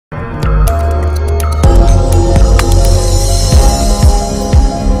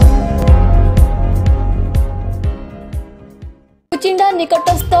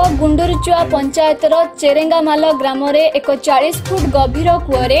निकटस्थ गुंडुरचुआ पंचायतर चेरेंगामाल ग्राम रे एक 40 फुट गभीर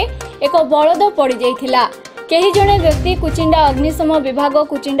कूअरे एक बलद पड़ जाइथिला। केही जणे व्यक्ति कुचिंडा अग्निशम विभाग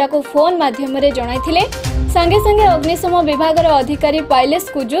कुचिंडा को फोन माध्यम रे जणाइथिले। संगे संगे अग्निशम विभाग अधिकारी पाइलेस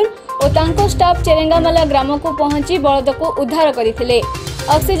कुजुर और तांको स्टाफ चेरेंगामाल ग्राम को पहुंची बलद को उद्धार करथिले।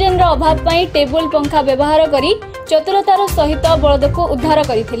 ऑक्सीजन रो अभाव पई टेबुल पंखा व्यवहार करी चतुरतार सहित बलद को उद्धार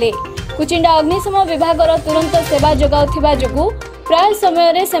करथिले। कुचिंडा अग्निशम विभाग तुरंत सेवा जोगाउथिबा जोगु प्राय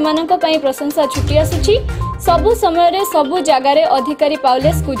समय रे सेमानक पई प्रशंसा छुटी आसुची। सबु समय रे सबु जगार अधिकारी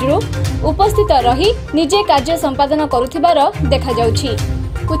पाउलेस कुजुरु उपस्थित रही निजे कार्य संपादन करुथिबार देखा जाउछि।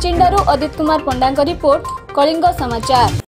 कुचिंडारू अदित कुमार पंडांक रिपोर्ट, कलिंग समाचार।